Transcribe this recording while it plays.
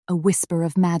a whisper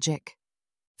of magic.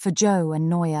 For Jo and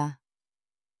Noya.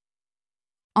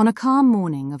 On a calm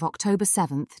morning of October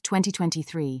 7th,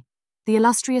 2023, the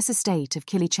illustrious estate of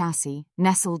Killychassie,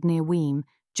 nestled near Weem,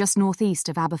 just northeast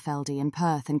of Aberfeldy in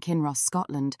Perth and Kinross,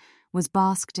 Scotland, was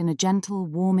basked in a gentle,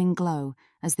 warming glow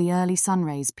as the early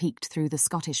sunrays peeked through the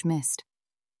Scottish mist.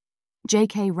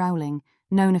 JK Rowling,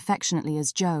 known affectionately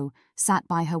as Jo, sat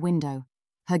by her window,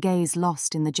 her gaze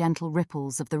lost in the gentle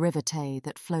ripples of the River Tay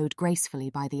that flowed gracefully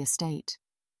by the estate.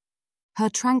 Her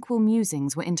tranquil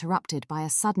musings were interrupted by a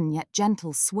sudden yet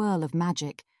gentle swirl of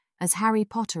magic as Harry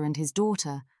Potter and his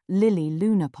daughter, Lilly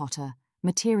Luna Potter,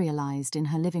 materialized in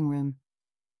her living room.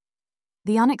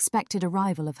 The unexpected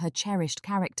arrival of her cherished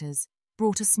characters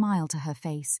brought a smile to her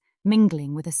face,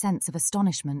 mingling with a sense of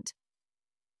astonishment.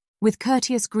 With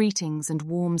courteous greetings and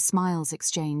warm smiles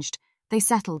exchanged, they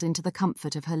settled into the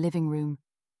comfort of her living room.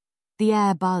 The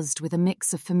air buzzed with a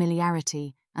mix of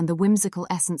familiarity and the whimsical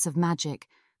essence of magic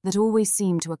that always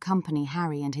seemed to accompany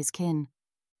Harry and his kin.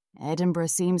 "Edinburgh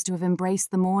seems to have embraced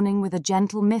the morning with a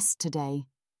gentle mist today,"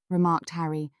 remarked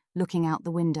Harry, looking out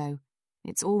the window.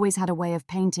 "It's always had a way of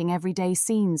painting everyday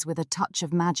scenes with a touch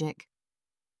of magic."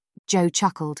 Jo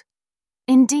chuckled.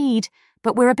 "Indeed,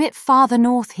 but we're a bit farther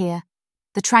north here.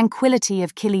 The tranquility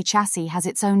of Killychassie has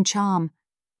its own charm.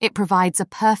 It provides a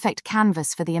perfect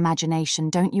canvas for the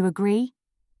imagination, don't you agree?"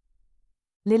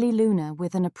 Lilly Luna,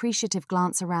 with an appreciative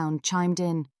glance around, chimed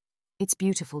in. "It's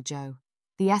beautiful, Jo.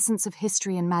 The essence of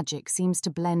history and magic seems to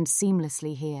blend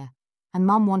seamlessly here, and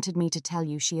Mum wanted me to tell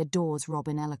you she adores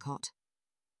Robin Ellacott."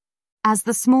 As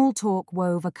the small talk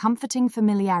wove a comforting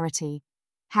familiarity,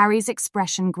 Harry's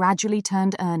expression gradually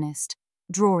turned earnest,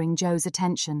 drawing Jo's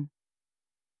attention.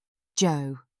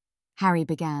 "Jo," Harry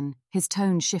began, his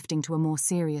tone shifting to a more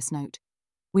serious note,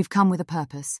 "we've come with a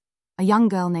purpose. A young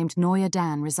girl named Noya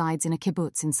Dan resides in a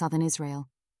kibbutz in southern Israel.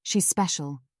 She's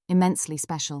special, immensely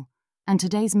special, and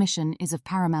today's mission is of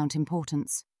paramount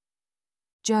importance."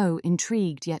 Jo,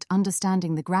 intrigued yet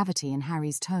understanding the gravity in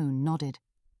Harry's tone, nodded.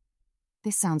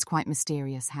 "This sounds quite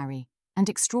mysterious, Harry, and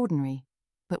extraordinary.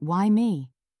 But why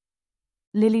me?"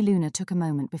 Lilly Luna took a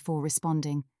moment before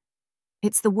responding.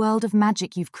 "It's the world of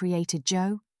magic you've created,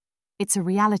 Jo. It's a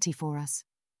reality for us,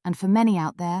 and for many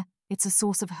out there, it's a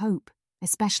source of hope,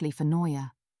 especially for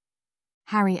Noya."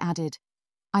 Harry added,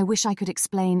 "I wish I could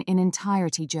explain in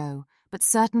entirety, Jo, but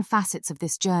certain facets of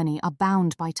this journey are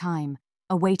bound by time,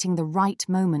 awaiting the right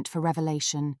moment for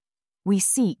revelation. We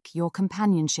seek your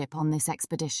companionship on this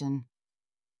expedition."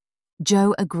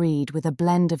 Jo agreed with a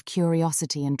blend of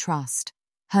curiosity and trust,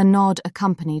 her nod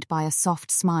accompanied by a soft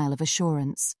smile of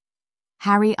assurance.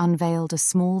 Harry unveiled a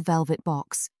small velvet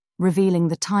box, revealing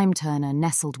the time-turner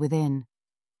nestled within.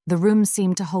 The room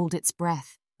seemed to hold its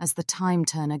breath as the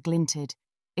time-turner glinted,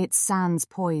 its sands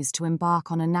poised to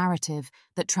embark on a narrative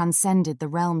that transcended the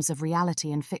realms of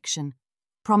reality and fiction,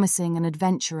 promising an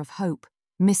adventure of hope,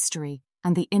 mystery,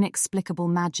 and the inexplicable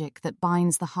magic that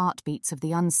binds the heartbeats of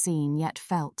the unseen yet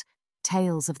felt,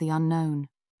 tales of the unknown,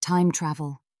 time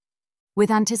travel. With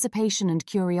anticipation and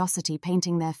curiosity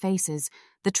painting their faces,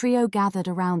 the trio gathered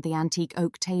around the antique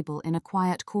oak table in a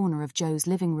quiet corner of Jo's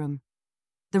living room.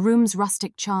 The room's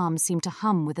rustic charm seemed to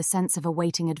hum with a sense of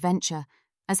awaiting adventure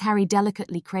as Harry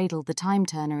delicately cradled the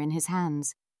time-turner in his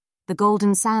hands. The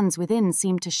golden sands within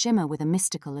seemed to shimmer with a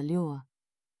mystical allure.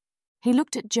 He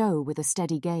looked at Jo with a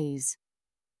steady gaze.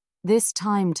 "This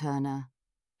time-turner,"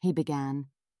 he began,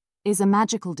 "is a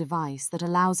magical device that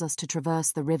allows us to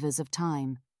traverse the rivers of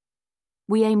time.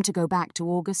 We aim to go back to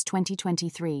August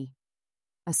 2023.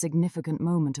 A significant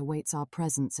moment awaits our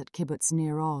presence at Kibbutz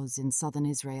Nir Oz in southern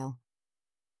Israel."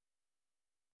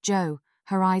 Jo,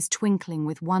 her eyes twinkling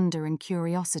with wonder and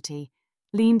curiosity,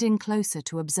 leaned in closer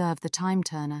to observe the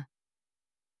time-turner.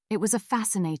 It was a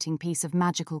fascinating piece of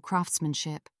magical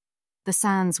craftsmanship. The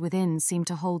sands within seemed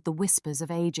to hold the whispers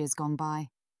of ages gone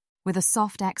by. With a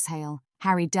soft exhale,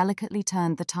 Harry delicately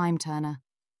turned the time-turner.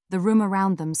 The room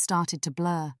around them started to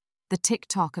blur. The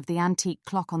tick-tock of the antique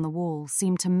clock on the wall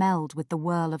seemed to meld with the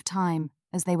whirl of time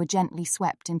as they were gently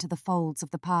swept into the folds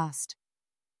of the past.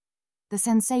 The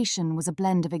sensation was a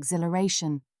blend of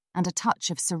exhilaration and a touch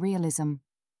of surrealism.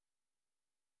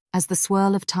 As the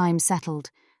swirl of time settled,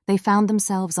 they found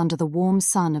themselves under the warm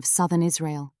sun of southern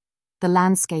Israel, the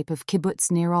landscape of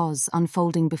Kibbutz Nir Oz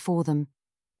unfolding before them,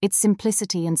 its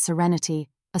simplicity and serenity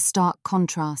a stark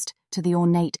contrast to the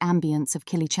ornate ambience of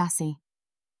Killychassie.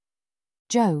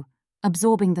 Jo,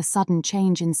 absorbing the sudden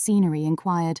change in scenery,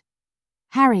 inquired,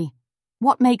 "Harry,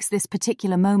 what makes this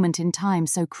particular moment in time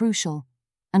so crucial,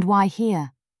 and why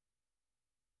here?"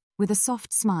 With a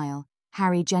soft smile,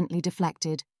 Harry gently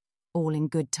deflected, "All in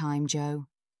good time, Jo."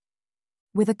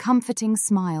 With a comforting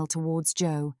smile towards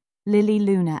Jo, Lilly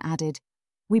Luna added,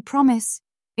 "We promise,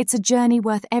 it's a journey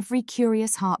worth every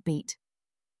curious heartbeat."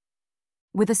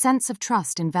 With a sense of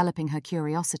trust enveloping her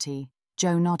curiosity,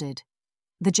 Jo nodded.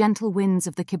 The gentle winds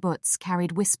of the kibbutz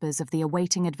carried whispers of the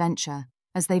awaiting adventure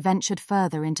as they ventured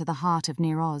further into the heart of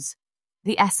Nir Oz,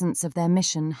 the essence of their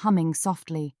mission humming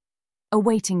softly,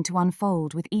 awaiting to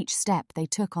unfold with each step they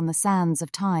took on the sands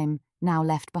of time now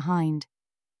left behind.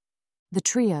 The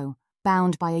trio,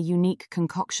 bound by a unique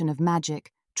concoction of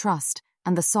magic, trust,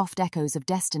 and the soft echoes of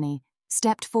destiny,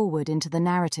 stepped forward into the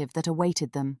narrative that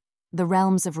awaited them, the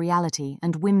realms of reality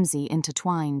and whimsy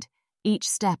intertwined, each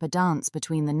step a dance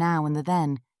between the now and the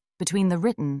then, between the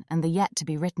written and the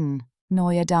yet-to-be-written.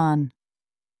 Noya Dan.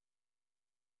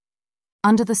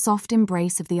 Under the soft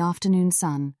embrace of the afternoon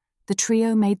sun, the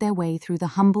trio made their way through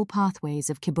the humble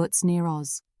pathways of Kibbutz Nir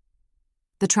Oz.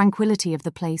 The tranquility of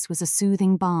the place was a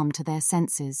soothing balm to their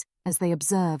senses as they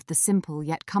observed the simple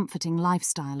yet comforting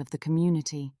lifestyle of the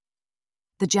community.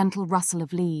 The gentle rustle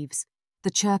of leaves,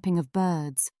 the chirping of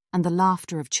birds, and the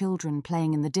laughter of children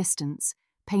playing in the distance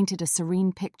painted a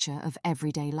serene picture of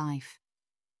everyday life.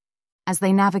 As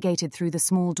they navigated through the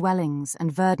small dwellings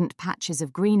and verdant patches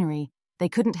of greenery, they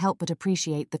couldn't help but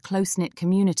appreciate the close-knit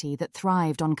community that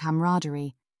thrived on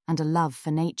camaraderie and a love for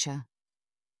nature.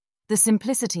 The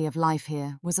simplicity of life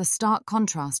here was a stark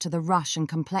contrast to the rush and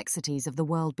complexities of the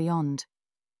world beyond.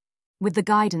 With the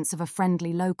guidance of a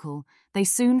friendly local, they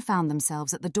soon found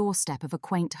themselves at the doorstep of a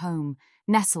quaint home,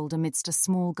 nestled amidst a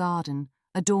small garden,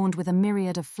 adorned with a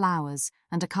myriad of flowers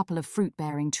and a couple of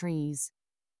fruit-bearing trees.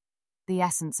 The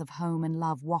essence of home and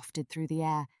love wafted through the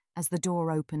air as the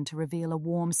door opened to reveal a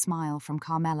warm smile from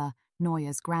Carmela,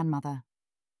 Noya's grandmother.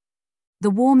 The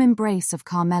warm embrace of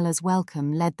Carmela's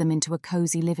welcome led them into a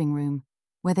cozy living room,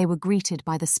 where they were greeted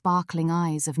by the sparkling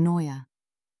eyes of Noya.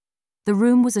 The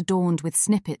room was adorned with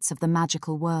snippets of the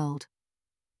magical world,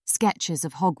 sketches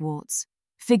of Hogwarts,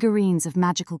 figurines of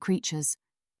magical creatures,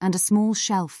 and a small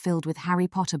shelf filled with Harry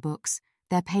Potter books,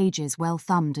 their pages well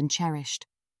thumbed and cherished.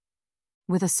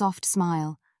 With a soft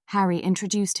smile, Harry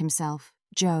introduced himself,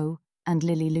 Jo, and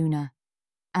Lilly Luna,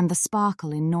 and the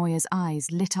sparkle in Noya's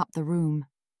eyes lit up the room.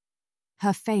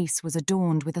 Her face was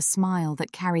adorned with a smile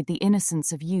that carried the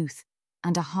innocence of youth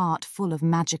and a heart full of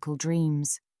magical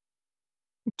dreams.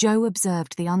 Jo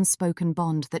observed the unspoken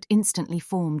bond that instantly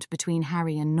formed between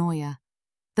Harry and Noya.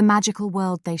 The magical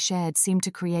world they shared seemed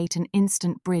to create an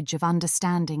instant bridge of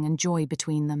understanding and joy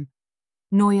between them.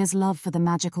 Noya's love for the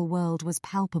magical world was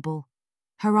palpable.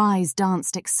 Her eyes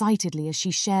danced excitedly as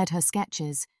she shared her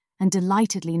sketches and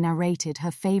delightedly narrated her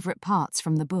favorite parts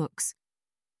from the books.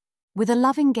 With a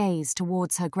loving gaze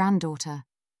towards her granddaughter,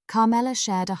 Carmela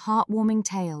shared a heartwarming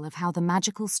tale of how the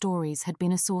magical stories had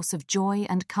been a source of joy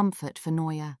and comfort for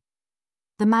Noya.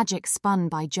 The magic spun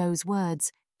by Jo's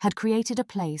words had created a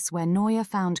place where Noya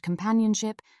found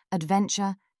companionship,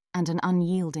 adventure, and an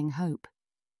unyielding hope.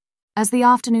 As the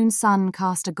afternoon sun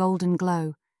cast a golden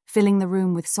glow, filling the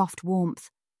room with soft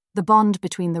warmth, the bond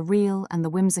between the real and the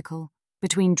whimsical,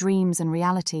 between dreams and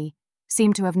reality,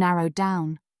 seemed to have narrowed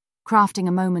down, crafting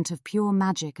a moment of pure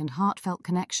magic and heartfelt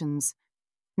connections.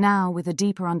 Now, with a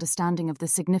deeper understanding of the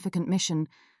significant mission,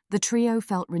 the trio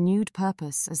felt renewed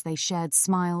purpose as they shared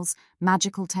smiles,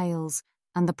 magical tales,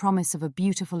 and the promise of a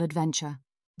beautiful adventure,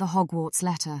 the Hogwarts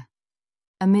letter.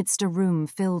 Amidst a room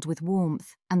filled with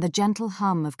warmth and the gentle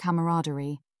hum of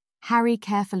camaraderie, Harry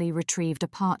carefully retrieved a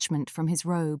parchment from his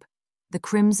robe, the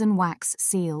crimson wax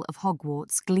seal of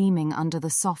Hogwarts gleaming under the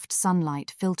soft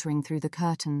sunlight filtering through the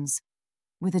curtains.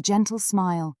 With a gentle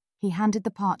smile, he handed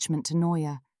the parchment to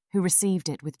Noya, who received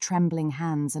it with trembling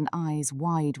hands and eyes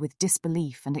wide with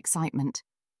disbelief and excitement.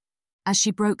 As she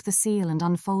broke the seal and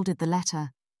unfolded the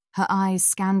letter, her eyes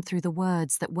scanned through the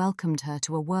words that welcomed her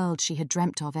to a world she had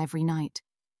dreamt of every night.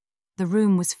 The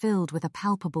room was filled with a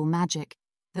palpable magic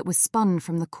that was spun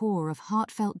from the core of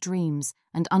heartfelt dreams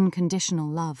and unconditional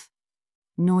love.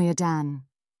 Noya Dan,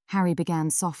 Harry began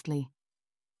softly.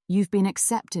 You've been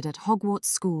accepted at Hogwarts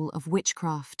School of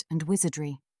Witchcraft and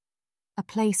Wizardry, a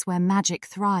place where magic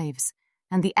thrives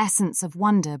and the essence of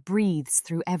wonder breathes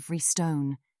through every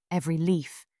stone, every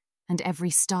leaf, and every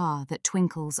star that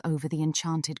twinkles over the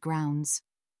enchanted grounds.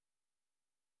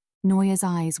 Noya's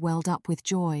eyes welled up with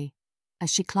joy as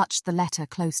she clutched the letter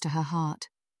close to her heart,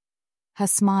 her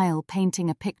smile painting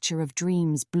a picture of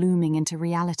dreams blooming into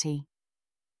reality.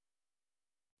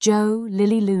 Jo,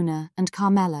 Lilly Luna, and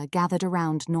Carmela gathered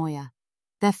around Noya,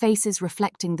 their faces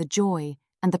reflecting the joy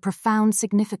and the profound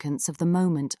significance of the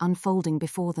moment unfolding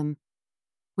before them.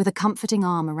 With a comforting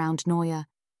arm around Noya,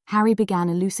 Harry began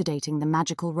elucidating the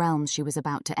magical realms she was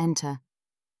about to enter.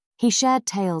 He shared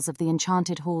tales of the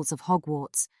enchanted halls of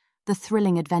Hogwarts, the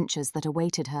thrilling adventures that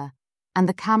awaited her, and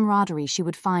the camaraderie she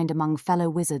would find among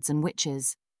fellow wizards and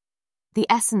witches. The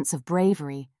essence of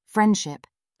bravery, friendship,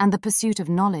 and the pursuit of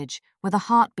knowledge were the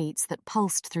heartbeats that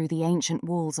pulsed through the ancient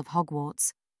walls of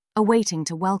Hogwarts, awaiting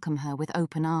to welcome her with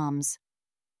open arms.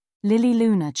 Lilly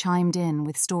Luna chimed in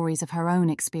with stories of her own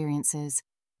experiences,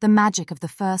 the magic of the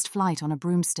first flight on a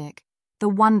broomstick, the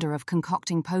wonder of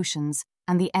concocting potions,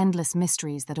 and the endless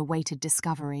mysteries that awaited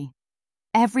discovery.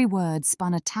 Every word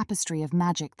spun a tapestry of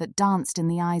magic that danced in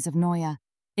the eyes of Noya,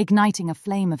 igniting a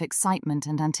flame of excitement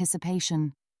and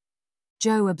anticipation.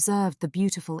 Jo observed the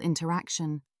beautiful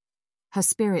interaction. Her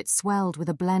spirit swelled with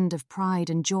a blend of pride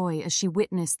and joy as she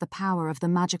witnessed the power of the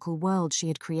magical world she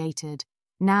had created,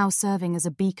 now serving as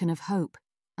a beacon of hope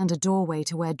and a doorway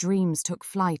to where dreams took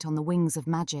flight on the wings of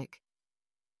magic.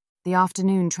 The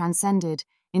afternoon transcended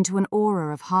into an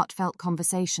aura of heartfelt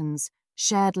conversations,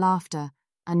 shared laughter,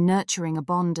 and nurturing a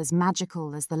bond as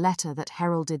magical as the letter that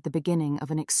heralded the beginning of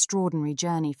an extraordinary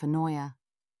journey for Noya.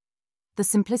 The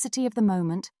simplicity of the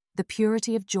moment, the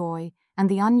purity of joy, and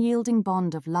the unyielding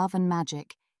bond of love and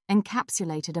magic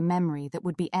encapsulated a memory that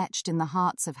would be etched in the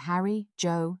hearts of Harry,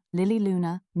 Jo, Lilly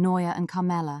Luna, Noya, and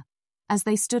Carmela, as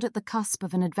they stood at the cusp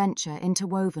of an adventure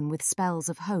interwoven with spells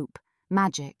of hope,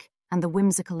 magic, and the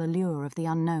whimsical allure of the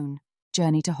unknown.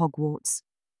 Journey to Hogwarts.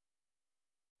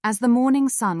 As the morning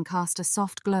sun cast a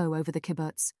soft glow over the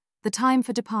kibbutz, the time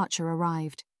for departure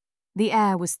arrived. The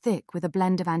air was thick with a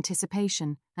blend of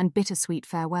anticipation and bittersweet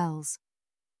farewells.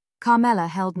 Carmela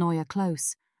held Noya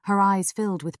close, her eyes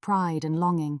filled with pride and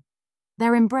longing.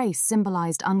 Their embrace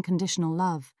symbolized unconditional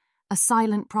love, a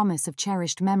silent promise of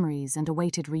cherished memories and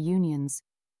awaited reunions.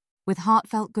 With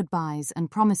heartfelt goodbyes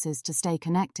and promises to stay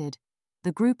connected,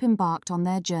 the group embarked on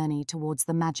their journey towards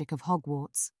the magic of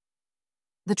Hogwarts.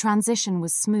 The transition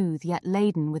was smooth yet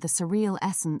laden with a surreal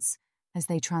essence as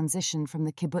they transitioned from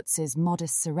the kibbutz's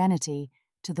modest serenity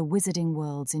to the wizarding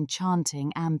world's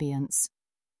enchanting ambience.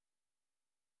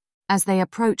 As they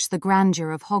approached the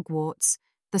grandeur of Hogwarts,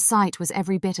 the sight was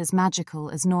every bit as magical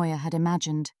as Noya had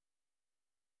imagined.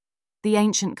 The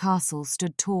ancient castle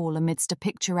stood tall amidst a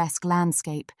picturesque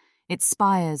landscape, its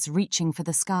spires reaching for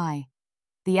the sky,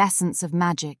 the essence of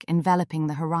magic enveloping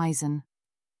the horizon.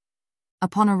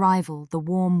 Upon arrival, the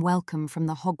warm welcome from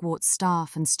the Hogwarts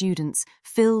staff and students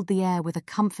filled the air with a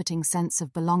comforting sense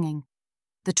of belonging.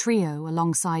 The trio,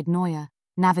 alongside Noya,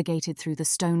 navigated through the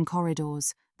stone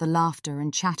corridors, the laughter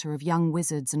and chatter of young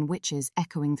wizards and witches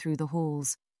echoing through the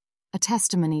halls, a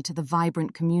testimony to the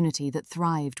vibrant community that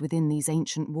thrived within these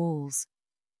ancient walls.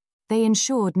 They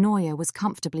ensured Noya was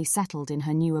comfortably settled in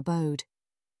her new abode.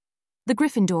 The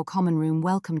Gryffindor common room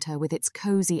welcomed her with its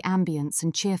cozy ambience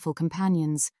and cheerful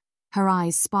companions. Her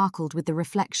eyes sparkled with the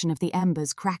reflection of the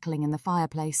embers crackling in the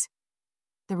fireplace.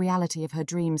 The reality of her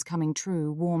dreams coming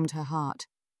true warmed her heart.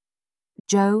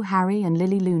 Jo, Harry, and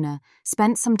Lilly Luna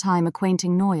spent some time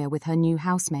acquainting Noya with her new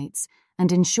housemates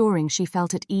and ensuring she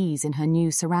felt at ease in her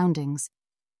new surroundings.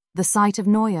 The sight of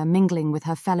Noya mingling with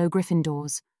her fellow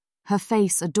Gryffindors, her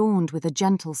face adorned with a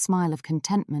gentle smile of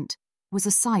contentment, was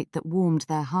a sight that warmed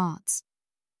their hearts.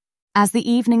 As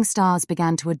the evening stars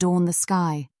began to adorn the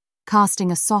sky, casting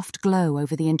a soft glow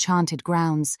over the enchanted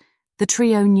grounds, the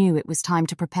trio knew it was time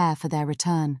to prepare for their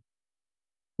return.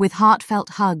 With heartfelt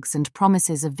hugs and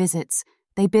promises of visits,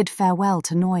 they bid farewell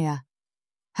to Noya.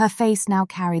 Her face now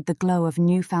carried the glow of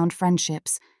newfound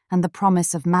friendships and the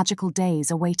promise of magical days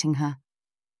awaiting her.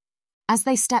 As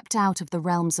they stepped out of the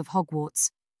realms of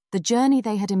Hogwarts, the journey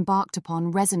they had embarked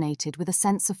upon resonated with a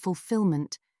sense of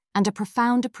fulfillment and a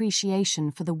profound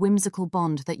appreciation for the whimsical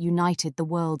bond that united the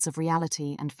worlds of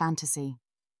reality and fantasy.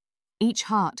 Each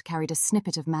heart carried a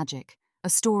snippet of magic, a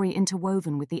story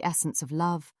interwoven with the essence of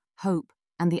love, hope,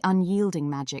 and the unyielding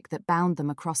magic that bound them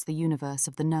across the universe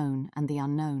of the known and the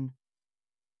unknown.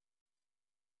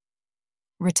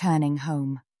 Returning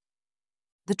home.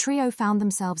 The trio found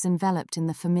themselves enveloped in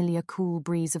the familiar cool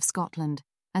breeze of Scotland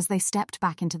as they stepped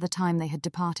back into the time they had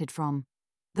departed from.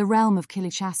 The realm of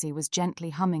Kibbutz was gently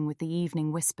humming with the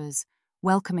evening whispers,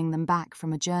 welcoming them back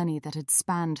from a journey that had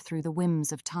spanned through the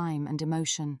whims of time and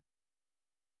emotion.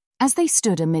 As they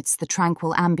stood amidst the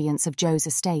tranquil ambience of Jo's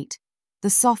estate, the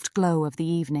soft glow of the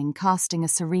evening casting a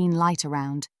serene light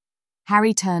around,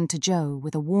 Harry turned to Jo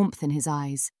with a warmth in his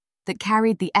eyes that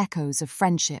carried the echoes of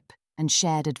friendship and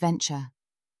shared adventure.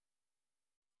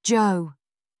 "Jo,"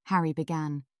 Harry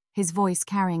began, his voice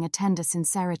carrying a tender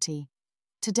sincerity,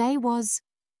 "today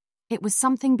it was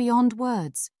something beyond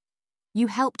words. You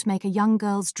helped make a young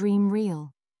girl's dream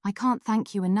real. I can't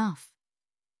thank you enough."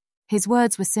 His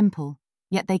words were simple,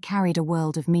 yet they carried a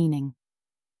world of meaning.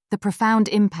 The profound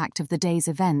impact of the day's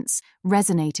events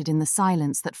resonated in the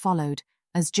silence that followed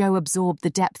as Jo absorbed the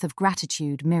depth of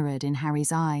gratitude mirrored in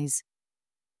Harry's eyes.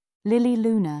 Lilly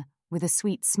Luna, with a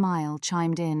sweet smile,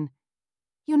 chimed in,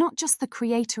 "You're not just the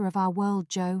creator of our world,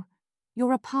 Jo.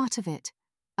 You're a part of it,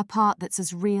 a part that's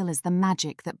as real as the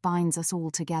magic that binds us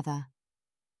all together."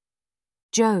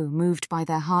 Jo, moved by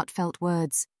their heartfelt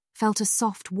words, felt a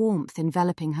soft warmth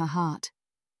enveloping her heart.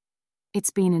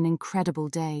 "It's been an incredible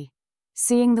day.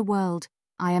 Seeing the world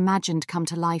I imagined come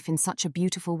to life in such a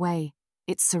beautiful way,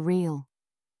 it's surreal."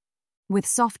 With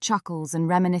soft chuckles and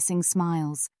reminiscing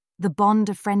smiles, the bond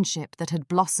of friendship that had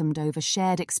blossomed over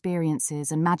shared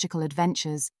experiences and magical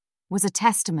adventures was a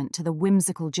testament to the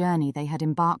whimsical journey they had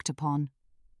embarked upon.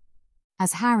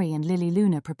 As Harry and Lilly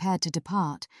Luna prepared to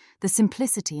depart, the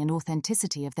simplicity and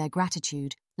authenticity of their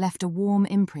gratitude left a warm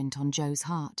imprint on Jo's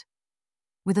heart.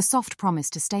 With a soft promise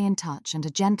to stay in touch and a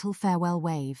gentle farewell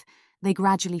wave, they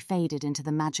gradually faded into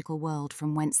the magical world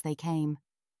from whence they came.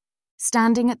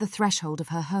 Standing at the threshold of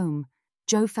her home,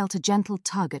 Jo felt a gentle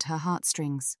tug at her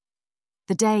heartstrings.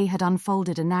 The day had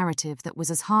unfolded a narrative that was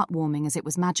as heartwarming as it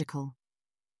was magical.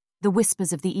 The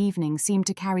whispers of the evening seemed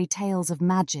to carry tales of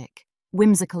magic,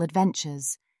 whimsical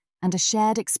adventures, and a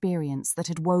shared experience that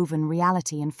had woven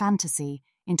reality and fantasy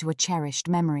into a cherished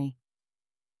memory.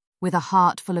 With a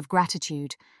heart full of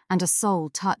gratitude and a soul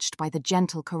touched by the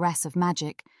gentle caress of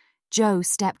magic, Jo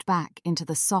stepped back into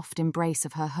the soft embrace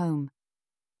of her home,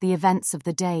 the events of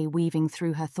the day weaving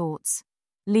through her thoughts,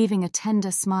 leaving a tender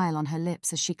smile on her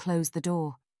lips as she closed the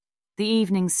door, the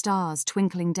evening stars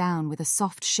twinkling down with a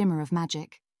soft shimmer of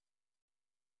magic.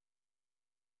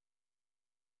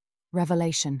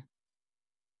 Revelation.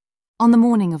 On the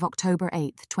morning of October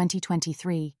 8,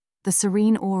 2023, the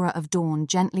serene aura of dawn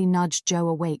gently nudged Jo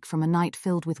awake from a night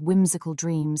filled with whimsical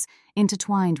dreams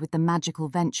intertwined with the magical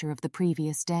venture of the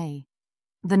previous day.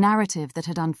 The narrative that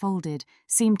had unfolded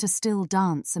seemed to still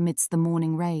dance amidst the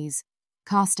morning rays,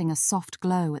 casting a soft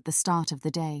glow at the start of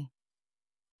the day.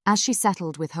 As she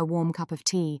settled with her warm cup of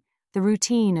tea, the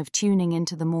routine of tuning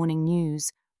into the morning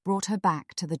news brought her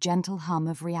back to the gentle hum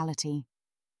of reality.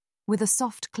 With a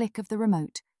soft click of the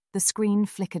remote, the screen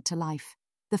flickered to life,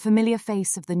 the familiar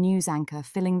face of the news anchor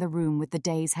filling the room with the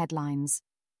day's headlines.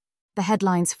 The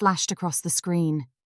headlines flashed across the screen,